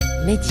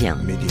ميديا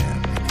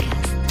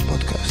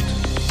بودكاست.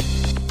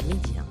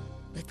 ميديا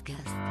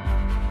بودكاست.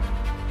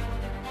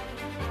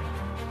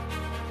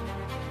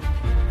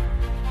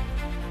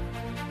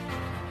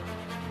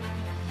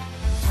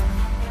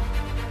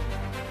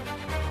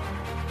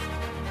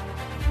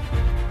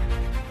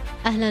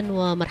 أهلا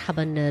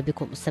ومرحبا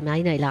بكم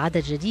مستمعينا إلى عدد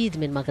جديد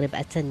من مغرب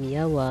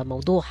التنمية،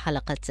 وموضوع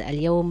حلقة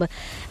اليوم: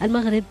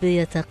 المغرب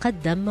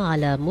يتقدم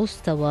على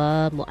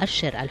مستوى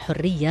مؤشر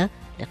الحرية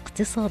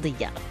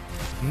الاقتصادية.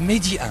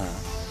 ميديا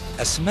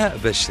أسماء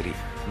بشري،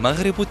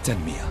 مغرب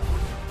التنمية.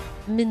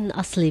 من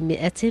أصل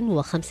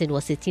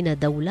 165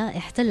 دولة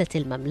احتلت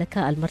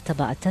المملكة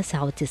المرتبة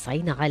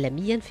 99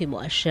 عالميا في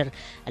مؤشر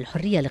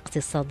الحرية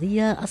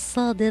الاقتصادية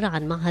الصادر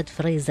عن معهد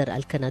فريزر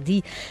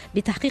الكندي،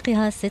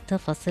 بتحقيقها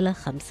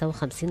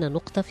 6.55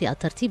 نقطة في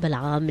الترتيب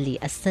العام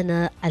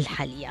للسنة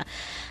الحالية.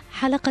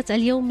 حلقة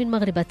اليوم من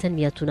مغرب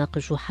التنمية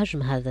تناقش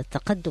حجم هذا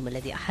التقدم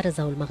الذي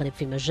أحرزه المغرب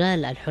في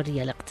مجال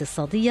الحرية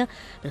الاقتصادية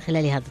من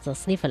خلال هذا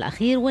التصنيف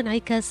الأخير،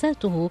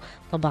 وانعكاساته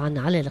طبعا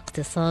على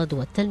الاقتصاد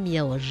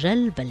والتنمية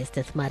وجلب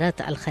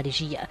الاستثمارات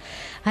الخارجية.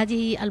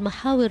 هذه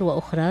المحاور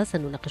وأخرى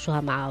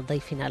سنناقشها مع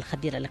ضيفنا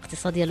الخبير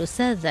الاقتصادي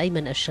الأستاذ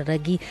أيمن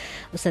الشراكي.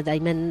 أستاذ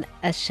أيمن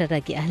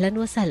الشراكي، أهلا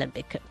وسهلا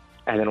بك.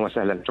 أهلا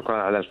وسهلا، شكرا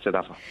على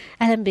الاستضافة.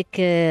 أهلا بك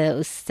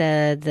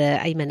أستاذ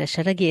أيمن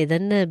الشراكي.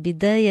 إذن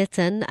بداية،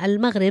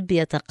 المغرب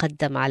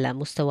يتقدم على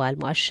مستوى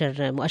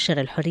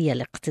مؤشر الحرية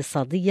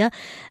الاقتصادية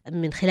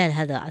من خلال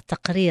هذا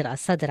التقرير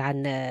الصادر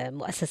عن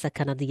مؤسسة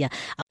كندية.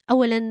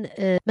 أولا،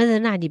 ماذا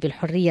نعني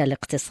بالحرية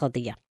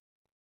الاقتصادية؟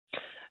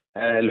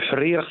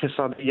 الحرية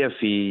الاقتصادية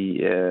في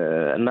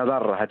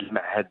نظر هذا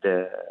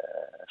المعهد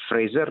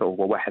فريزر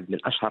هو واحد من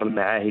أشهر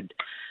المعاهد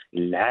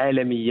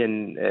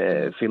عالميا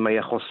فيما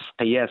يخص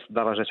قياس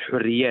درجة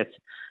حريات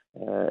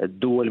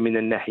الدول من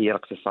الناحية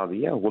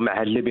الاقتصادية. هو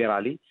معهد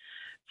ليبرالي،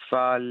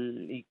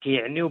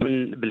 فكيعنيو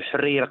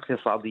بالحرية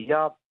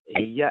الاقتصادية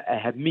هي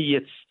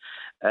أهمية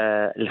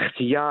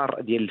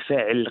الاختيار ديال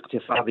الفاعل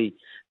الاقتصادي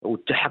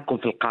والتحكم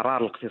في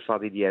القرار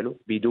الاقتصادي ديالو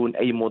بدون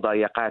أي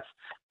مضايقات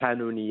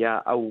قانونية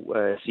أو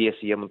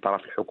سياسية من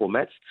طرف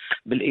الحكومات،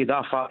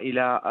 بالإضافة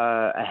إلى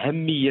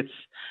أهمية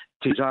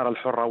التجارة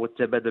الحرة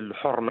والتبادل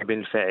الحر ما بين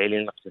الفاعلين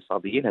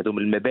الاقتصاديين. هذو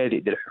من المبادئ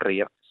ديال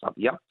الحرية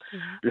الاقتصادية.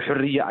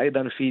 الحرية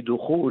أيضا في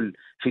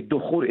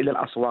الدخول إلى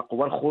الأسواق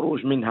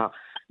والخروج منها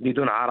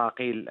بدون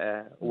عراقيل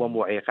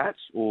ومعيقات،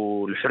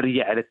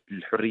 والحرية على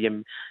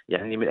الحرية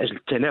يعني من أجل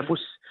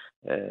التنافس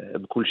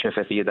بكل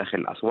شفافية داخل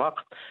الأسواق،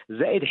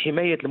 زائد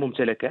حماية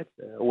الممتلكات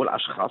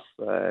والأشخاص،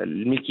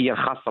 الملكية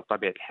الخاصة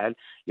بطبيعة الحال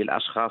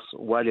للأشخاص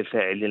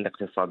وللفاعلين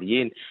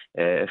الاقتصاديين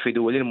في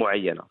دول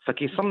معينة.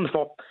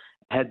 فكيصنفوا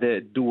هذا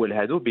الدول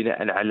هذو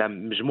بناء على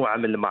مجموعة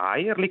من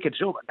المعايير اللي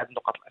كتجاوب على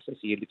النقط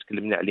الأساسية اللي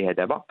تكلمنا عليها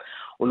دابا.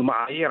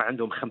 والمعايير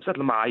عندهم 5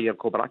 المعايير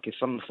كبرى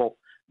كيصنفوا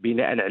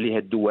بناء عليها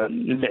الدول.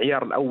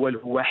 المعيار الأول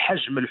هو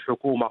حجم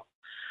الحكومة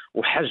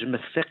وحجم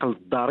الثقل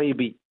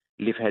الضريبي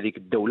اللي في هذه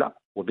الدولة،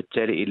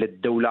 وبالتالي إلى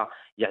الدولة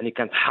يعني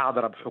كانت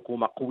حاضرة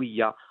بحكومة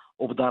قوية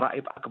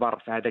وبضرائب أكبر،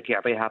 فهذا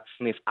كيعطيها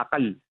تصنيف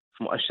أقل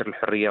في مؤشر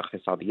الحرية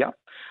الاقتصادية.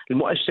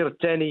 المؤشر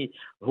الثاني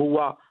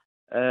هو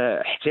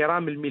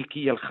احترام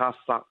الملكية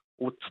الخاصة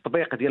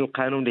والتطبيق ديال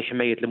القانون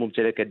لحماية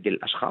الممتلكات ديال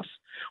الأشخاص،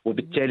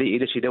 وبالتالي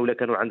إذا شي دولة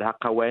كانوا عندها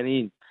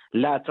قوانين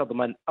لا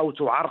تضمن أو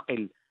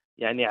تعرقل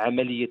يعني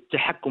عملية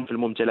التحكم في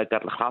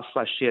الممتلكات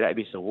الخاصة، الشراء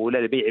بسهولة،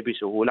 البيع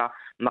بسهولة،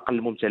 نقل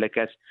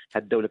الممتلكات،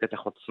 هذه الدولة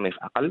كتاخذ تصنيف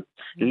أقل.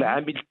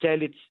 العامل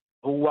الثالث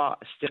هو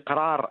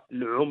استقرار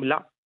العملة،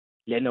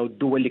 لأنه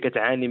الدول اللي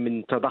كتعاني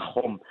من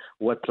تضخم،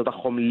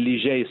 والتضخم اللي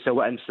جاي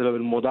سواء بسبب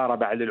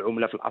المضاربة على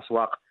العملة في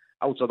الأسواق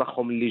أو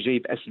تضخم اللي جاي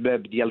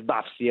بأسباب ديال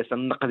ضعف السياسة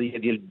النقدية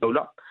ديال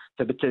الدولة،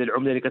 فبالتالي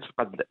العملة اللي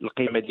كتفقد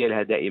القيمة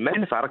ديالها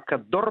دائما فراك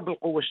كتضر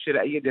بالقوة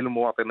الشرائية ديال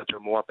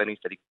المواطنين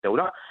في هذيك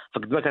الدولة.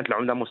 فقد ما كانت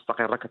العملة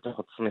مستقرة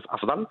كتاخذ تصنيف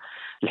أفضل.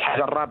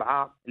 الحاجة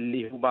الرابعة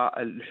اللي هو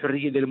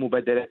الحرية ديال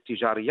المبادلات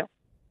التجارية،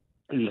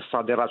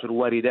 الصادرات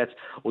والواردات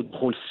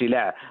ودخول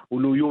السلع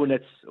وليونة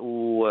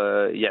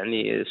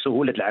ويعني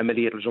سهولة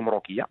العملية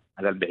الجمركية.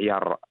 هذا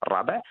المعيار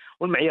الرابع.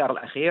 والمعيار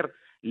الأخير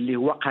اللي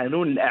هو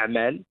قانون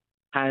الأعمال،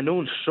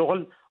 قانون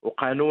الشغل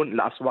وقانون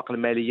الأسواق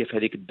المالية في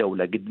هذه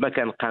الدولة. قد ما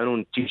كان القانون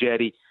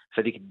التجاري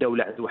في هذه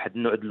الدولة عنده واحد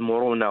النوع من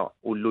المرونة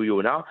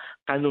والليونة،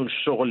 قانون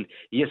الشغل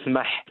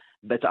يسمح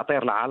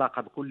بتأطير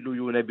العلاقة بكل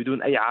ليونة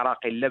بدون أي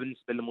عراقيل، لا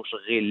بالنسبة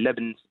للمشغل لا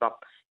بالنسبة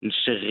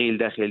للشغيل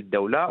داخل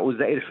الدولة،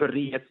 وزائد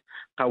حرية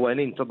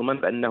قوانين تضمن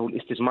بأنه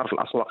الاستثمار في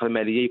الأسواق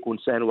المالية يكون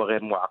سهل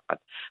وغير معقد.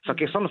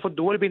 فكيصنفوا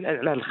الدول بين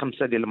على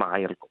ال5 ديال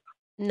المعايير الكبرى.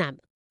 نعم.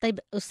 طيب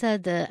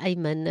أستاذ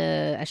أيمن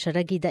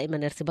الشراكي، دائما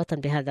ارتباطا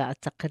بهذا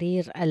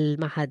التقرير،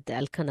 المعهد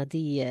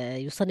الكندي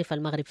يصنف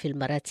المغرب في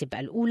المراتب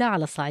الأولى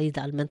على صعيد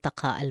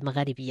المنطقة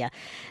المغاربية.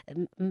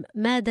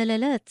 ما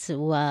دلالات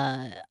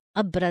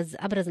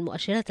وأبرز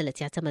المؤشرات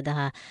التي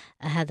اعتمدها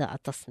هذا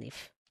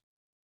التصنيف؟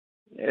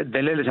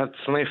 دلالة هذا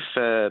التصنيف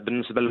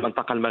بالنسبة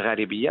للمنطقة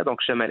المغاربية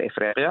دونك شمال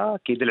إفريقيا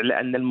كيدل على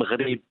أن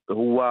المغرب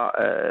هو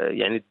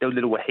يعني الدولة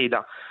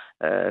الوحيدة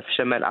في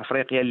شمال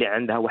أفريقيا اللي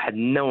عندها واحد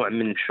النوع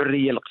من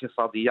الحرية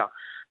الاقتصادية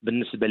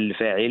بالنسبه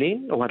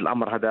للفاعلين. وهذا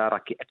الامر هذا راه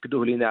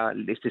كيأكدوه لنا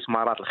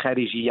الاستثمارات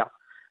الخارجيه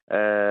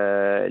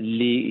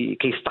اللي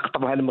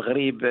كيستقطبها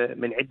المغرب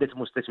من عده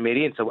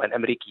مستثمرين سواء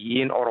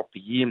امريكيين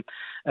اوروبيين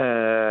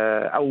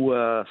او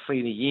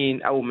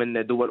صينيين او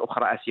من دول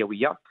اخرى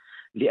اسيويه،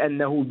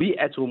 لانه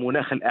بيئه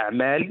ومناخ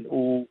الاعمال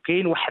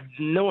وكاين واحد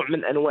النوع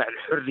من انواع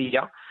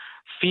الحريه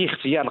في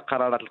اختيار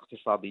القرارات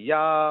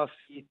الاقتصاديه،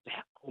 في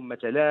التحكم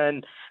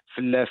مثلا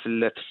في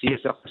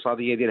السياسه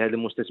الاقتصاديه ديال هذا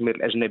المستثمر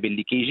الاجنبي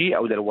اللي كيجي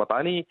او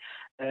الوطني،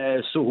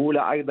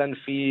 سهوله ايضا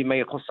فيما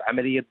يخص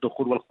عمليه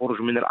الدخول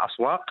والخروج من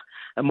الاسواق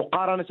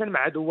مقارنه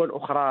مع دول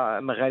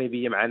اخرى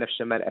مغاربيه معنا في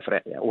شمال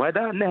افريقيا.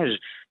 وهذا نهج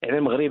يعني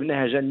المغرب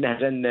نهجا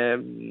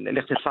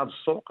الاقتصاد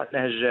السوق،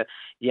 نهج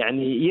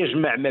يعني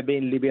يجمع ما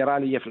بين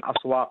الليبراليه في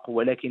الاسواق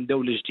ولكن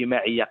دوله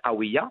اجتماعيه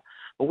قويه،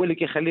 هو اللي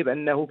كيخلي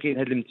بانه كاين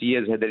هذا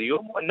الامتياز هذا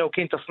اليوم، وانه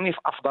كاين تصنيف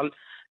افضل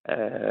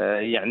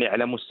يعني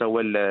على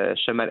مستوى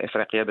شمال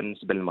افريقيا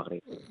بالنسبه للمغرب.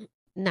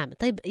 نعم.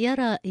 طيب،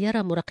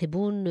 يرى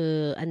مراقبون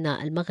أن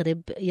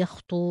المغرب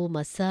يخطو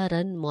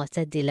مسارا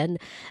معتدلا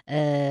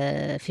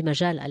في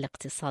مجال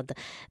الاقتصاد.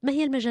 ما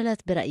هي المجالات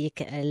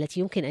برأيك التي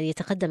يمكن أن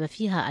يتقدم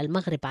فيها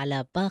المغرب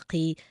على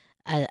باقي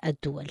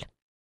الدول؟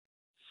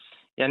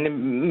 يعني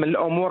من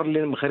الامور اللي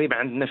المغرب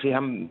عندنا فيها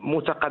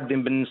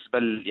متقدم بالنسبه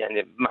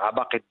يعني مع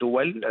باقي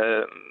الدول،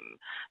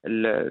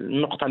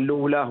 النقطه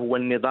الاولى هو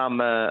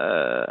النظام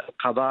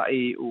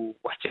القضائي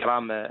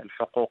واحترام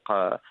الحقوق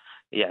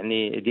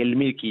يعني ديال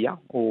الملكيه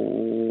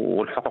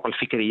والحقوق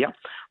الفكريه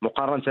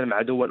مقارنه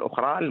مع دول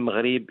اخرى.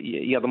 المغرب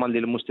يضمن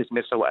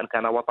للمستثمر سواء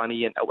كان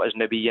وطنيا او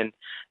اجنبيا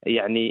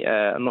يعني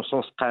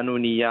نصوص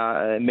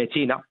قانونيه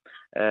متينه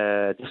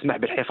تسمح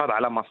بالحفاظ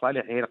على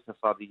مصالحه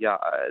الاقتصاديه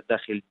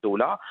داخل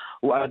الدوله،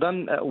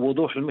 وايضا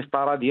وضوح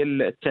المسطره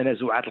ديال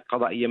التنازعات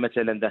القضائيه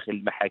مثلا داخل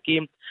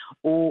المحاكم،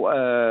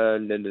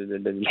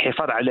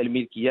 والحفاظ على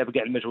الملكيه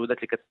بكاع المجهودات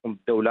اللي كتقوم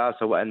بالدوله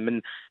سواء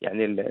من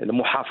يعني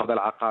المحافظه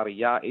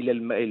العقاريه الى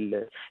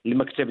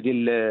المكتب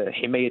ديال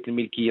حمايه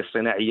الملكيه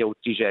الصناعيه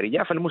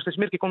والتجاريه.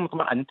 فالمستثمر كيكون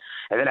مطمئن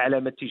على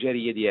العلامه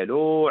التجاريه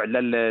ديالو، على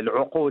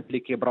العقود اللي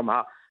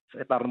كيبرمها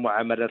في اطار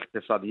المعاملات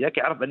الاقتصاديه،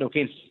 كيعرف انه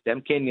كاين سيستم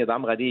كاين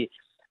نظام غادي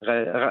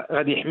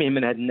يحميه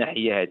من هذه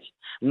الناحيه هذه.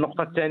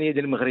 النقطه الثانيه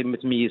ديال المغرب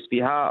متميز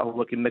فيها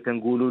هو كما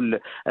كنقولوا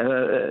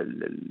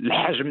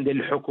الحجم ديال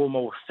الحكومه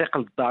والثقل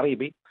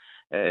الضريبي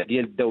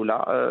ديال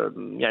الدوله.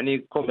 يعني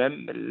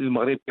كومام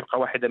المغرب كيبقى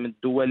واحده من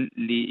الدول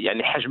اللي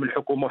يعني حجم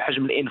الحكومه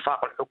وحجم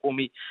الانفاق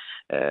الحكومي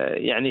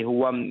يعني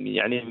هو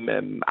يعني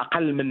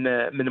اقل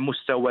من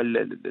مستوى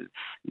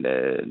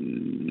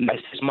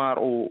الاستثمار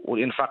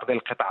والانفاق ديال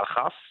القطاع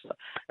الخاص.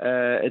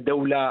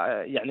 دوله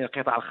يعني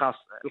القطاع الخاص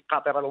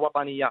القاطره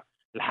الوطنيه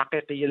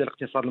الحقيقيه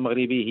للاقتصاد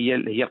المغربي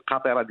هي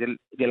القاطره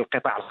ديال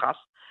القطاع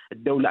الخاص.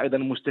 الدوله ايضا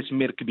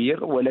مستثمر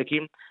كبير،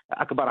 ولكن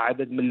اكبر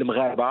عدد من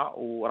المغاربه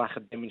وراه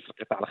خدامين في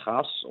القطاع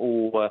الخاص،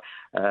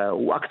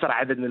 واكثر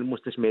عدد من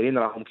المستثمرين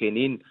راهم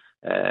كاينين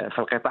في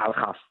القطاع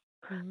الخاص.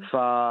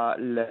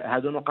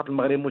 فهذو نقط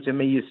المغرب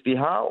متميز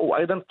فيها،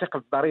 وايضا الثقل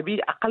الضريبي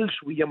اقل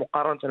شويه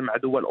مقارنه مع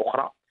دول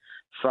اخرى.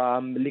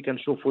 فاللي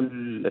كنشوفوا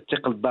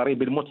الثقل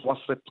الضريبي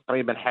المتوسط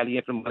تقريبا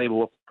حاليا في المغرب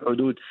هو في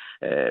حدود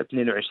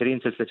 22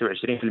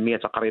 23%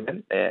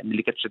 تقريبا،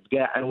 اللي كتشد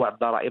كاع انواع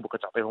الضرائب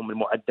وكتعطيهم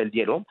المعدل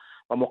ديالهم،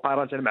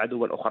 ومقارنه مع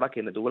دول اخرى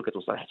كاين دول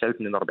كتوصل حتى ل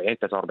 42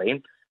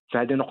 43.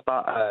 فهذه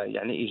نقطه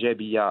يعني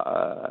ايجابيه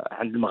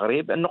عند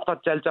المغرب. النقطه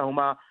الثالثه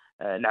هما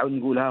نعاود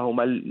نقولها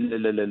هما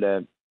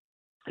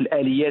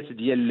الاليات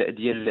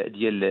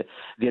ديال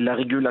لا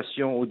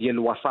ريغولاسيون وديال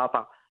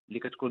الوساطه اللي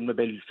كتكون ما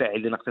بين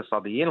الفاعلين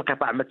الاقتصاديين.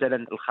 القطاع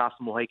مثلا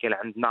الخاص مهيكل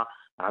عندنا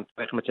عن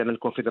طريق مثلا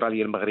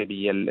الكونفدراليه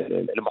المغربيه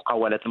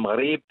لمقاولات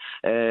المغرب،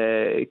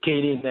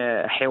 كاينين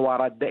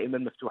حوارات دائما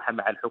مفتوحه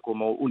مع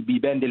الحكومه،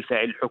 والبيبان ديال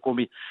الفاعل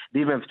الحكومي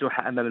ديما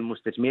مفتوحه امام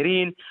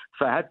المستثمرين.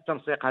 فهذا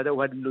التنسيق هذا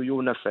وهذه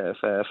الليونه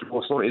في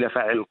الوصول الى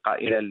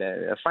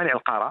الى صانع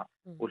القرار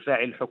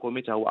والفاعل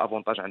الحكومي هو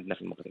افونتاج عندنا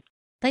في المغرب.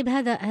 طيب،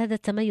 هذا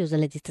التميز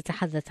الذي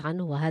تتحدث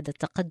عنه وهذا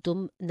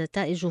التقدم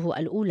نتائجه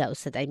الأولى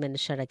أستاذ أيمن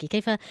الشراكي،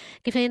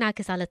 كيف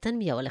ينعكس على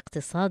التنمية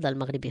والاقتصاد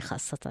المغربي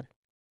خاصة؟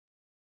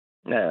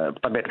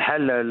 بطبيعة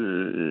الحال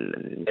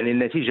يعني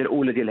النتيجة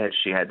الأولى ديال هذا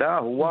الشيء هذا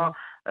هو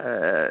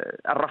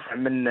الرفع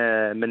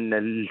من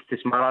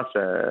الاستثمارات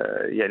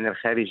يعني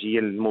الخارجية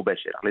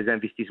المباشرة، لي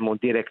زانفيستيسمون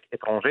ديريكت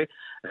اترونجي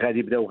غادي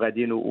يبداو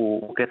غاديين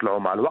وكيطلعوا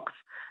مع الوقت.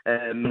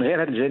 من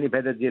غير هذا الجانب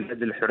هذا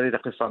ديال الحريه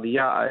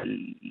الاقتصاديه،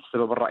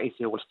 السبب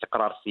الرئيسي هو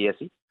الاستقرار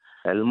السياسي.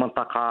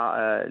 المنطقه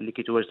اللي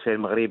كيتواجد فيها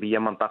المغرب هي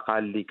منطقه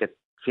اللي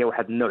فيها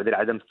واحد النوع ديال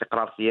عدم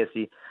استقرار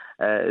سياسي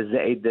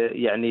زائد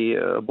يعني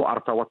بؤر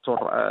توتر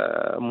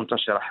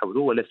منتشره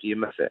حوله ولا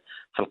سيما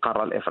في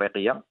القاره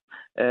الافريقيه.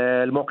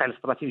 الموقع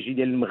الاستراتيجي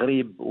ديال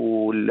المغرب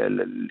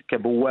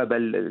كبوابه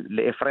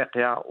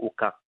لافريقيا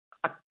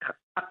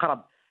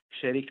وكاقرب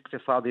شريك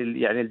اقتصادي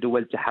يعني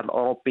لدول الاتحاد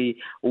الاوروبي،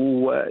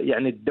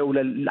 ويعني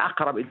الدوله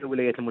الاقرب الى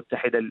الولايات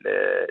المتحده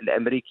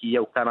الامريكيه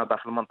وكندا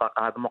في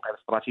المنطقه. هذا الموقع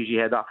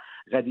الاستراتيجي هذا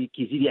غادي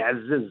كيزيد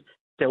يعزز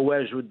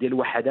التواجد ديال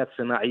الوحدات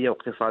الصناعيه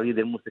واقتصاديه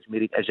ديال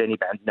المستثمرين الاجانب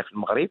عندنا في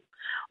المغرب.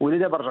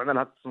 ولذا دابا رجعنا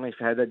لهذا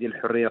التصنيف هذا ديال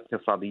الحريه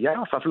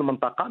الاقتصاديه. ففي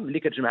المنطقه ملي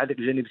كتجمع هذاك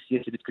الجانب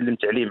السياسي اللي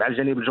تكلمت عليه مع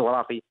الجانب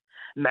الجغرافي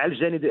مع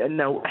الجانب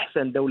انه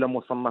احسن دوله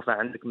مصنفه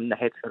عندك من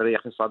ناحيه الحريه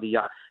الاقتصاديه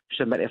في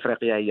شمال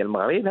افريقيا هي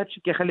المغرب، هذا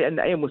الشيء كيخلي ان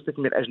اي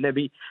مستثمر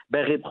اجنبي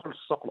باغي يدخل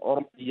السوق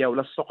الاوروبيه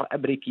ولا السوق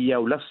الامريكيه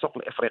ولا السوق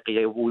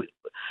الافريقيه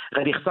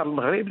غادي يختار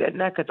المغرب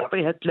لانها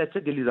كتعطيه هاد ثلاثه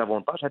ديال لي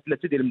زافونتاج، هاد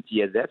ثلاثه ديال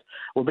الامتيازات،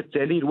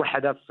 وبالتالي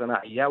الوحدات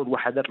الصناعيه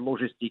والوحدات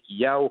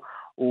اللوجستيكيه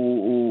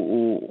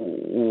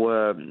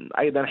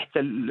وايضا حتى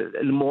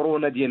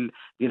المرونه ديال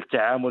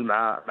التعامل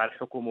مع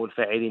الحكومه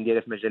والفاعلين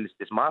ديالها في مجال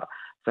الاستثمار.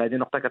 فهذه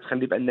نقطه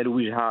كتخلي بان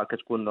الوجهه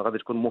غادي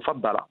تكون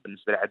مفضله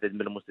بالنسبه لعدد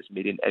من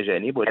المستثمرين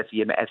الاجانب ولا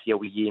سيما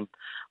اسيويين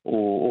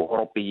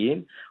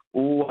واوروبيين.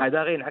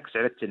 وهذا غينعكس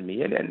على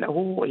التنميه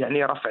لانه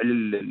يعني رفع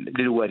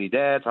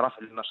للواردات،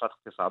 رفع للنشاط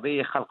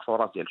الاقتصادي، خلق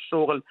فرص ديال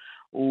الشغل،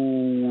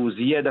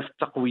 وزياده في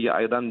التقويه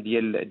ايضا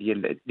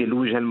ديال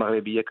الوجهه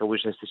المغربيه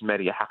كوجهه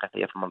استثماريه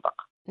حقيقيه في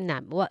المنطقه.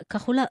 نعم،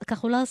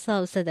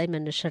 وكخلاصة أستاذ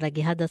أيمن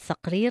الشراكي، هذا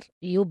التقرير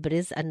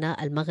يبرز أن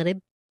المغرب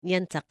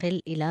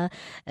ينتقل إلى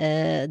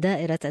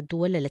دائرة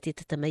الدول التي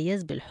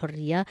تتميز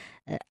بالحرية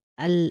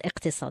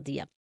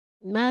الاقتصادية.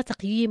 ما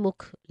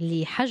تقييمك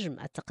لحجم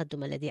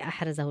التقدم الذي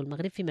أحرزه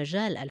المغرب في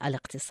مجال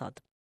الاقتصاد؟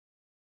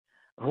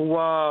 هو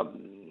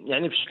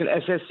يعني بشكل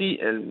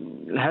أساسي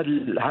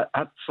هذا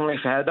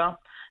التصنيف هذا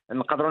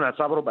نقدروا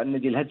نعتبروا بان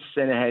ديال هذه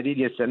السنه هذه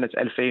ديال سنه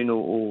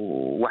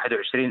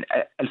 2021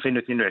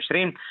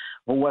 2022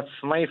 هو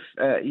تصنيف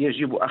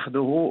يجب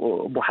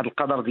اخذه بواحد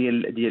القدر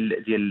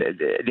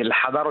ديال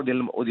الحذر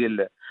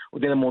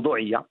وديال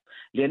الموضوعيه،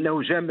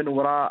 لانه جاء من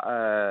وراء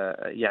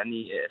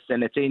يعني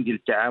سنتين ديال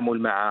التعامل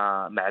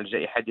مع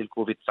الجائحه ديال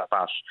كوفيد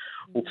 19.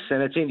 وفي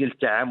السنتين ديال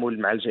التعامل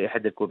مع الجائحه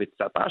ديال كوفيد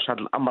 19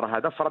 هذا الامر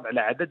هذا فرض على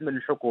عدد من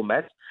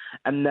الحكومات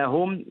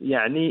انهم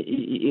يعني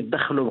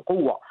يدخلوا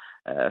بقوه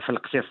في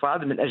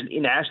الاقتصاد من اجل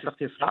انعاش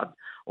الاقتصاد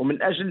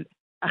ومن اجل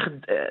اخذ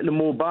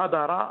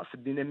المبادره في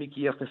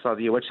الديناميكيه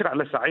الاقتصاديه، وهذا الشيء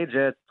على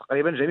صعيد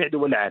تقريبا جميع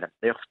دول العالم.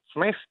 في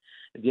التصنيف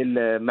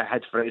ديال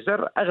معهد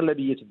فريزر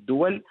اغلبيه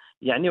الدول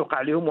يعني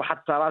وقع لهم واحد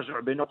التراجع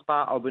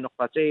بنقطه او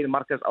بنقطتين،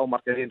 مركز او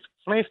مركزين في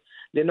التصنيف،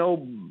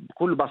 لانه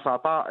بكل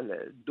بساطه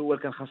الدول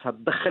كان خاصها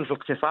تدخل في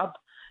الاقتصاد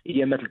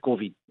ايامات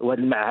الكوفيد.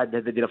 وهذا المعهد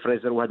هذا ديال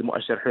فريزر وهذا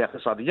مؤشر الحريه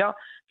الاقتصاديه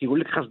كيقول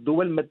لك خاص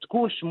الدول ما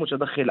تكونش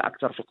متدخله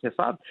اكثر في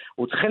الاقتصاد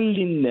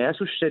وتخلي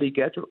الناس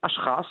والشركات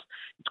والاشخاص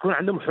تكون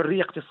عندهم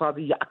حريه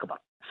اقتصاديه اكبر.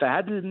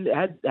 فهاد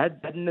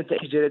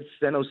النتائج ديال هذه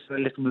السنه والسنه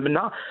اللي قبل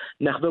منها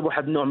ناخذها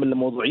بواحد النوع من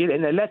الموضوعيه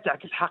لانها لا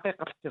تعكس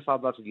حقيقه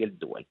الاقتصادات ديال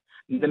الدول.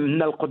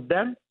 من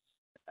القدام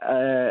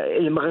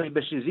المغرب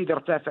باش يزيد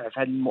يرتفع في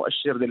هذا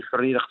المؤشر ديال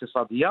الحريه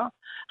الاقتصاديه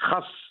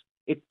خاص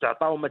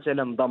تعطاو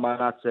مثلا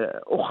ضمانات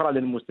اخرى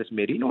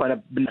للمستثمرين.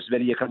 وانا بالنسبه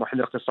لي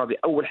كمحلل اقتصادي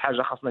اول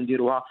حاجه خاصنا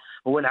نديروها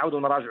هو نعاودوا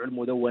نراجعوا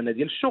المدونه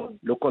ديال الشغل،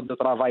 لو كود دو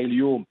ترافاي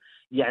اليوم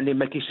يعني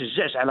ما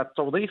كيشجعش على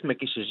التوظيف، ما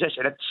كيشجعش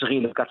على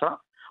التشغيل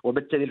بكثره،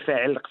 وبالتالي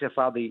الفاعل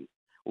الاقتصادي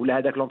ولا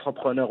هذاك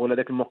لونتربرونور ولا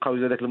هذاك المقاول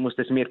ولا هذاك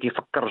المستثمر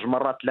كيفكر جوج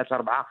مرات ثلاثه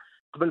اربعه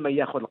قبل ما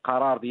ياخذ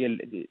القرار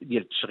ديال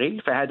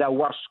التشغيل. فهذا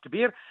ورش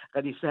كبير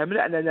غادي يساهم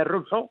لنا اننا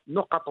نربحوا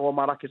نقط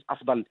ومراكز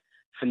افضل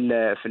في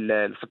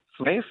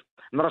التصنيف.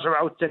 نرجعوا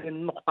عاوتاني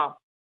النقطه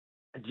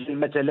ديال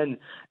مثلا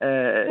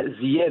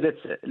زياده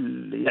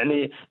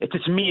يعني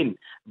تثمين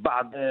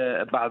بعض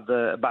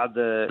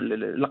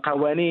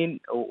القوانين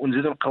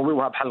ونزيدوا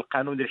نقويوها بحال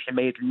القانون ديال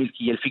حمايه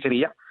الملكيه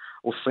الفكريه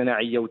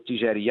والصناعيه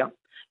والتجاريه.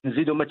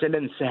 نزيدوا مثلا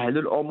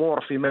نسهلوا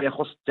الامور فيما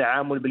يخص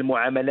التعامل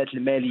بالمعاملات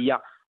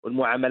الماليه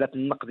والمعاملات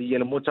النقديه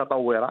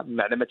المتطوره،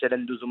 بمعنى مثلا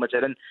ندوزوا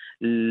مثلا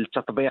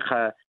التطبيق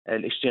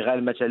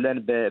الاشتغال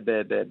مثلا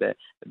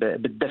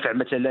بالدفع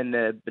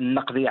مثلا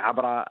النقدي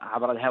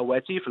عبر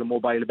الهواتف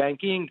الموبايل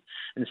بانكينج،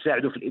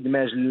 نساعدوا في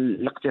الادماج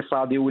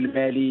الاقتصادي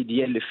والمالي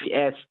ديال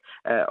الفئات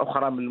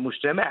اخرى من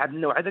المجتمع. هذا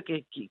النوع هذا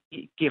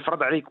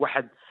كيفرض عليك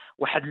واحد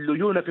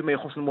الليونه فيما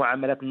يخص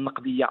المعاملات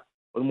النقديه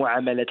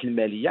والمعاملات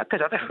الماليه،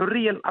 كتعطي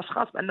حريه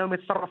للاشخاص بانهم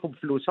يتصرفوا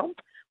بفلوسهم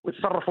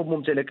ويتصرفوا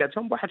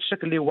بممتلكاتهم بواحد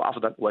الشكل اللي هو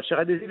افضل. وهذا الشيء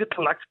غادي يزيد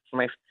يطلعك في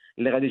التصنيف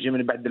اللي غادي يجي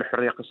من بعد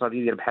الحريه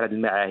الاقتصاديه ديال بحال هذه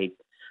المعاهد.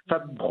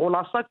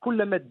 فبخلاصه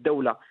كلما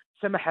الدوله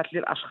سمحت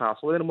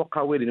للاشخاص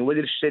وللمقاولين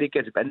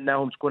وللشركات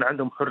بانهم تكون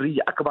عندهم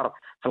حريه اكبر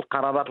في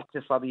القرارات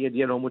الاقتصاديه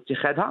ديالهم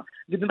واتخاذها،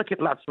 قد ما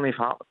كيطلع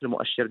تصنيفها في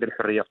المؤشر ديال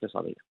الحريه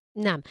الاقتصاديه.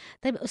 نعم.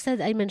 طيب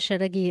أستاذ أيمن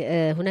الشراكي،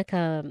 هناك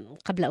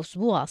قبل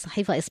أسبوع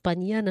صحيفة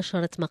إسبانية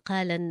نشرت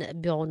مقالا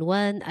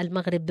بعنوان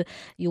المغرب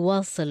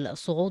يواصل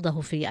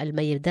صعوده في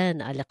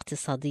الميدان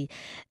الاقتصادي.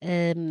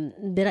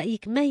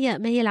 برأيك ما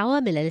هي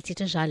العوامل التي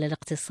تجعل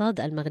الاقتصاد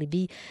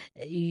المغربي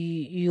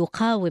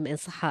يقاوم إن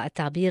صح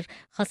التعبير،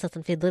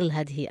 خاصة في ظل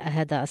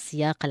هذا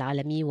السياق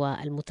العالمي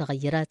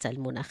والمتغيرات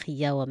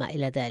المناخية وما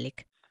إلى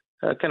ذلك؟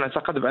 كان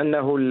اعتقد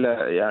بانه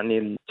يعني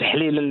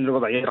التحليل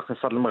للوضعيه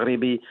الاقتصاد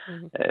المغربي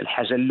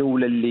الحاجه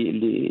الاولى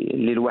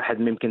اللي الواحد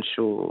ما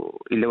يمكنش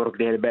الا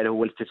ورد لها البال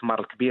هو الاستثمار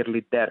الكبير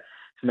اللي دار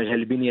في مجال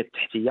البنيه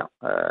التحتيه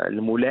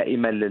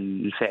الملائمه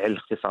للفاعل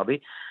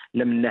الاقتصادي،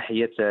 لا من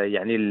ناحيه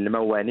يعني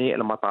الموانئ،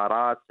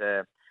 المطارات،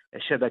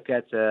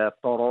 شبكات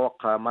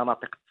طرق،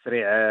 مناطق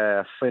التسريع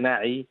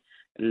الصناعي،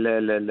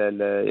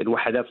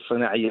 الوحدات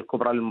الصناعيه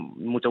الكبرى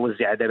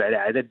المتوزعه دابا على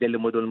عدد ديال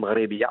المدن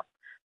المغربيه.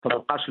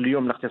 فمابقاش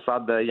اليوم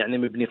الاقتصاد يعني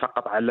مبني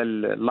فقط على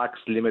اللاكس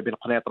اللي ما بين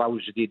قنيطره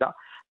والجديده،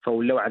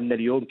 فولاو عندنا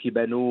اليوم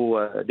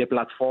كيبانوا دي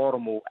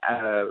بلاتفورم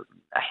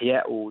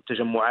واحياء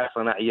وتجمعات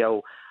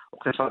صناعيه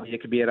واقتصاديه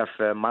كبيره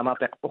في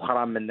مناطق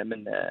اخرى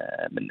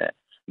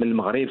من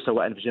المغرب،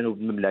 سواء في جنوب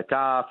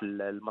المملكه، في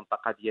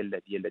المنطقه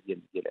ديال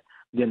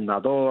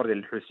الناظور، ديال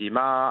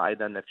الحسيمه،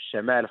 ايضا في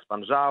الشمال في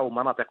طنجه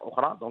ومناطق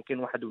اخرى. دونك كاين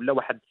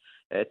واحد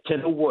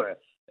التنوع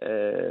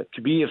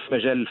كبير في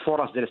مجال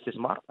الفرص ديال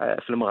الاستثمار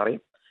في المغرب،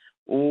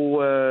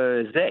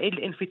 وزائد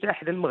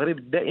الانفتاح ديال المغرب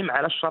الدائم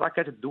على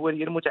الشراكات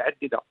الدوليه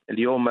المتعدده.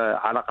 اليوم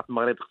علاقه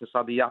المغرب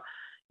الاقتصاديه،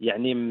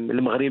 يعني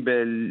المغرب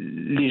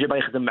اللي جا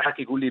يخدم معاك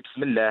يقول لي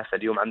بسم الله.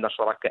 فاليوم عندنا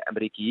شركاء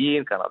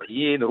امريكيين،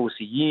 كنديين،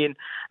 روسيين،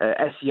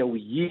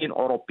 اسيويين،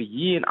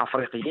 اوروبيين،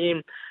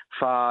 افريقيين.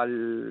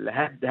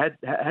 فهذا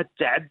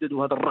التعدد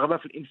وهذا الرغبه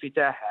في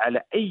الانفتاح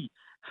على اي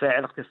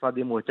فاعل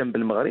اقتصادي مهتم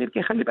بالمغرب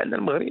كيخلي بان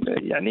المغرب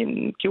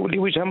يعني كيولي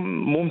وجهه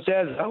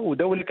ممتازه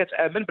ودوله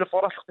كتامن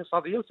بالفرص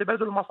الاقتصاديه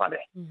وتبادل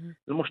المصالح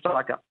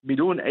المشتركه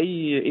بدون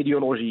اي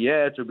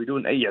ايديولوجيات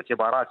وبدون اي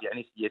اعتبارات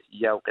يعني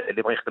سياسيه. وكذا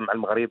اللي بغى يخدم مع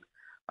المغرب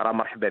راه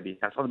مرحبا به.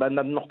 كنعتقد بان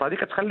النقطه هذه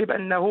كتخلي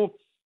بانه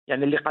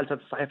يعني اللي قالت هذه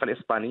الصحيفه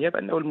الاسبانيه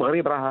بانه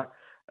المغرب راه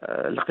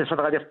الاقتصاد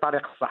غادي في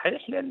الطريق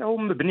الصحيح لانه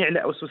مبني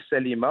على اسس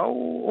سليمه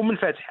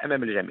ومنفتح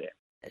امام الجميع.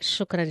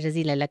 شكرا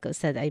جزيلا لك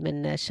أستاذ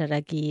أيمن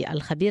الشراكي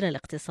الخبير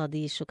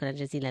الاقتصادي، شكرا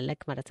جزيلا لك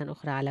مرة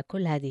أخرى على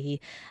كل هذه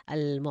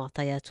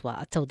المعطيات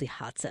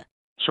والتوضيحات.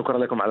 شكرا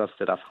لكم على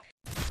الاستضافة.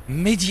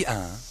 ميدي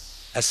آن،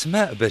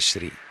 أسماء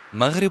بشري،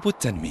 مغرب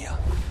التنمية.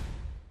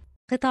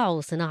 قطاع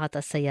صناعة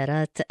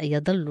السيارات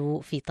يظل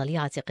في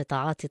طليعة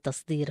قطاعات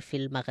التصدير في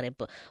المغرب،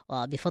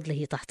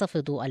 وبفضله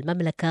تحتفظ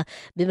المملكة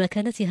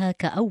بمكانتها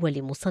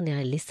كأول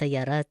مصنع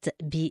للسيارات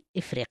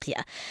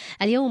بإفريقيا.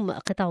 اليوم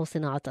قطاع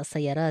صناعة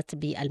السيارات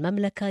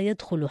بالمملكة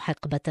يدخل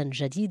حقبة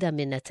جديدة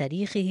من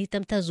تاريخه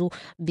تمتاز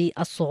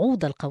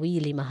بالصعود القوي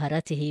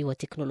لمهاراته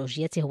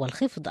وتكنولوجيته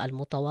والخفض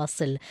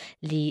المتواصل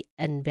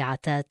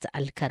لانبعاثات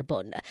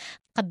الكربون.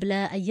 قبل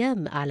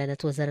أيام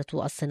أعلنت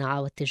وزارة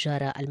الصناعة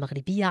والتجارة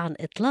المغربية عن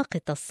إطلاق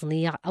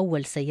تصنيع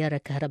أول سيارة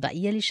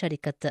كهربائية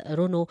لشركة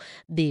رونو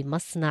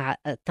بمصنع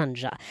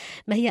طنجة.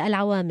 ما هي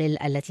العوامل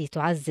التي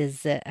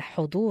تعزز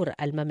حضور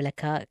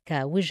المملكة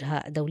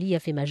كوجهة دولية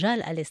في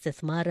مجال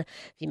الاستثمار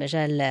في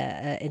مجال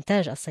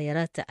إنتاج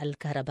السيارات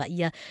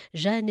الكهربائية؟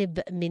 جانب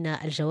من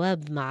الجواب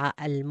مع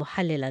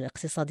المحلل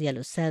الاقتصادي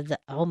الأستاذ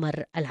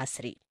عمر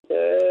العسري.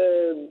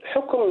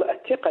 حكم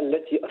الثقة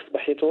التي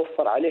أصبح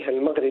يتوفر عليها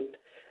المغرب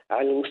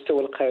على المستوى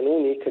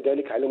القانوني،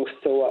 كذلك على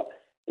مستوى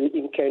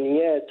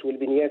الإمكانيات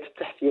والبنيات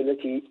التحتية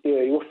التي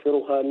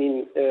يوفرها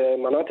من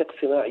مناطق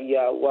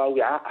صناعية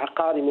ووعاء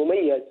عقاري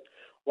مميز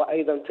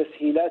وأيضا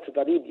تسهيلات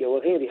ضريبية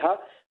وغيرها،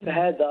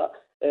 فهذا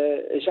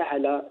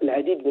جعل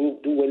العديد من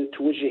الدول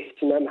توجه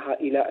اهتمامها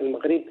إلى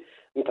المغرب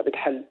من طبيعة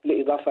الحال،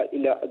 بالإضافة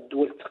إلى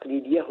الدول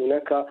التقليدية.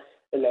 هناك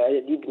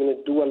العديد من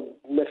الدول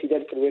بما في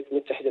ذلك الولايات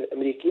المتحدة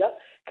الأمريكية.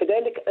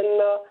 كذلك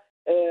أن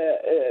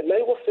ما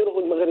يوفره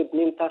المغرب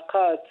من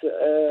طاقات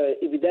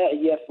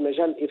إبداعية في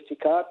مجال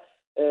الابتكار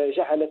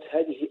جعلت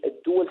هذه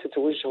الدول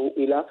تتوجه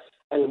إلى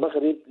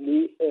المغرب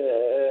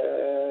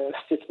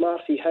للاستثمار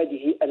في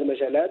هذه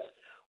المجالات.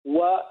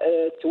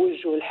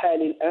 والتوجه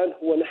الحالي الآن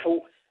هو نحو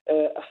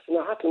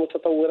الصناعات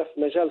المتطورة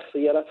في مجال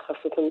السيارات،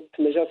 خاصة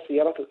في مجال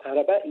السيارات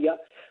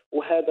الكهربائية.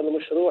 وهذا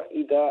المشروع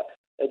إذا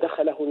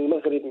دخله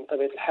المغرب من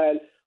طبيعة الحال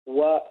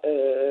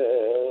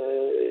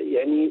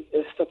يعني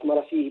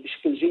استثمر فيه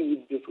بشكل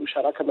جيد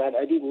بمشاركة مع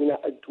العديد من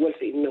الدول،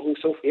 فإنه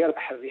سوف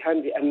يربح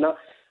الرهان، لأن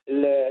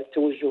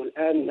التوجه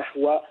الآن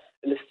نحو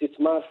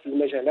الاستثمار في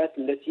المجالات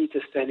التي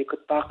تستهلك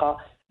الطاقة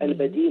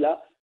البديلة،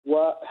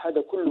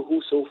 وهذا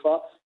كله سوف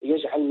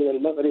يجعل من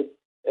المغرب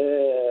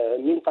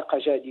منطقة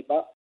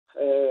جاذبة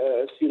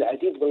في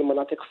العديد من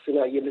المناطق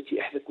الصناعية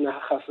التي أحدثناها،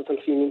 خاصة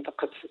في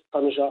منطقة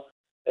طنجة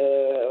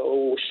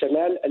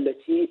والشمال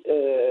التي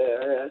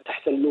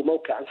تحتل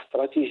موقعا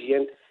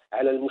استراتيجيا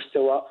على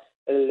المستوى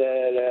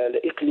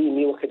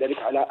الإقليمي وكذلك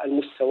على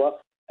المستوى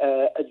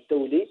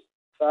الدولي.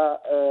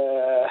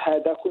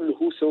 فهذا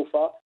كله سوف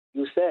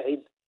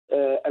يساعد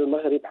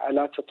المغرب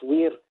على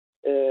تطوير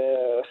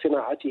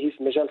صناعته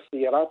في مجال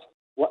السيارات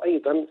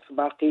وأيضا في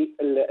باقي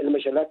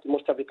المجالات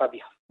المرتبطة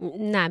بها.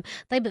 نعم.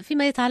 طيب،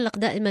 فيما يتعلق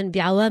دائما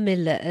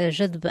بعوامل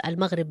جذب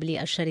المغرب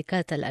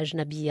للشركات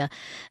الأجنبية،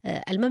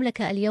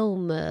 المملكة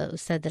اليوم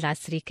أستاذ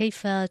العسري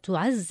كيف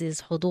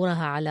تعزز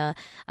حضورها على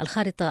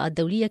الخارطة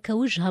الدولية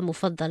كوجهة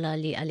مفضلة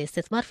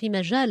للاستثمار في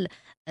مجال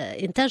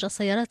إنتاج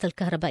السيارات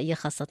الكهربائية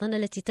خاصة،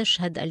 التي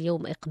تشهد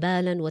اليوم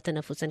إقبالا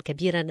وتنافسا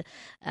كبيرا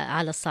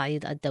على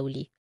الصعيد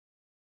الدولي؟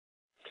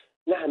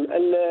 نعم،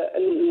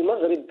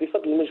 المغرب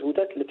بفضل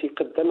المجهودات التي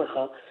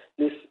قدمها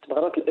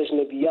للاستثمارات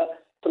الأجنبية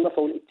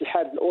صنفه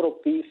الاتحاد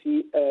الأوروبي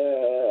في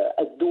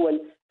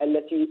الدول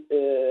التي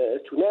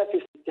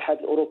تنافس الاتحاد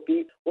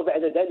الأوروبي،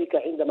 وبعد ذلك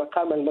عندما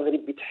قام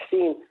المغرب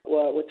بتحسين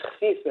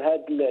وتخفيف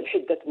هذه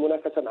الحدة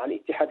المنافسة مع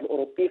الاتحاد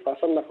الأوروبي،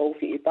 فصنفه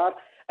في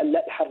إطار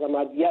اللائحة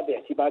الرمادية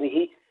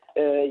باعتباره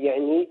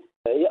يعني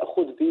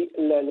يأخذ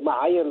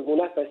بالمعايير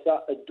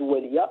المنافسة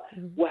الدولية.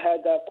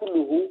 وهذا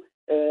كله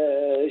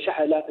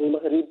جعل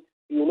المغرب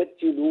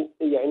يمثل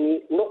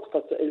يعني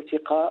نقطة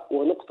التقاء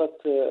ونقطة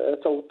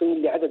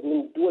توطين لعدد من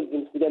الدول،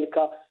 بالنسبة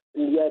ذلك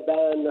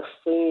اليابان،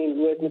 الصين،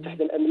 الولايات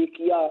المتحدة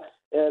الأمريكية،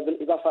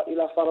 بالإضافة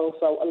إلى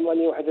فرنسا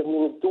وألمانيا وعدد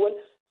من الدول.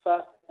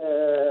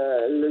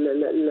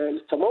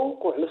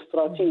 فالتموقع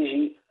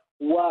الاستراتيجي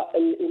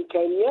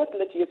والإمكانيات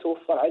التي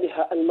يتوفر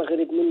عليها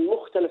المغرب من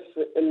مختلف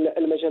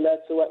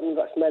المجالات، سواء من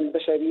رأس المال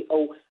البشري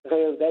أو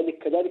غير ذلك،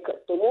 كذلك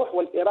الطموح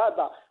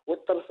والإرادة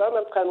والترسانة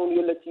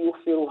القانونية التي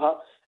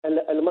يوفرها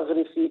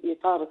المغرب في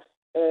إطار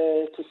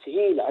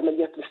تسهيل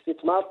عمليات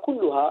الاستثمار،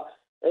 كلها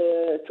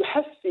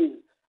تحفز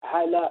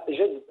على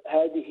جذب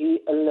هذه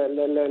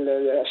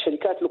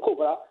الشركات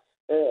الكبرى.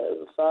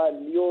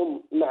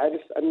 فاليوم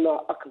نعرف أن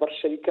أكبر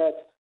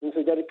الشركات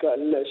مثل ذلك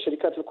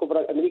الشركات الكبرى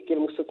الأمريكية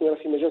المستثمرة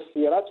في مجال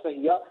السيارات،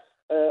 فهي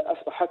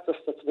أصبحت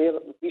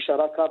تستثمر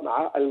بشراكة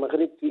مع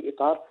المغرب في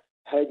إطار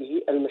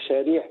هذه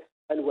المشاريع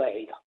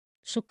الواعدة.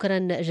 شكرا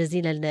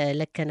جزيلا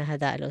لك. كان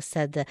هذا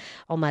الأستاذ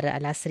عمر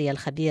العسري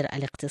الخبير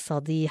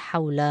الاقتصادي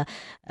حول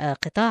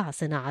قطاع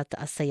صناعة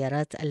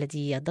السيارات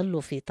الذي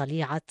يظل في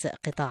طليعة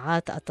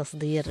قطاعات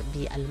التصدير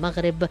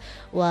بالمغرب،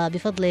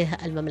 وبفضله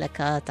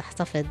المملكة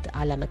تحتفظ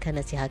على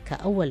مكانتها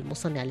كأول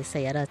مصنع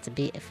للسيارات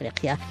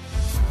بإفريقيا.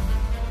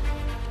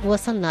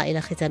 وصلنا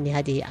إلى ختام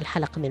هذه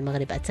الحلقة من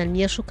مغرب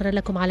التنمية. شكرا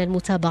لكم على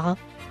المتابعة.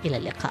 إلى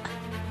اللقاء.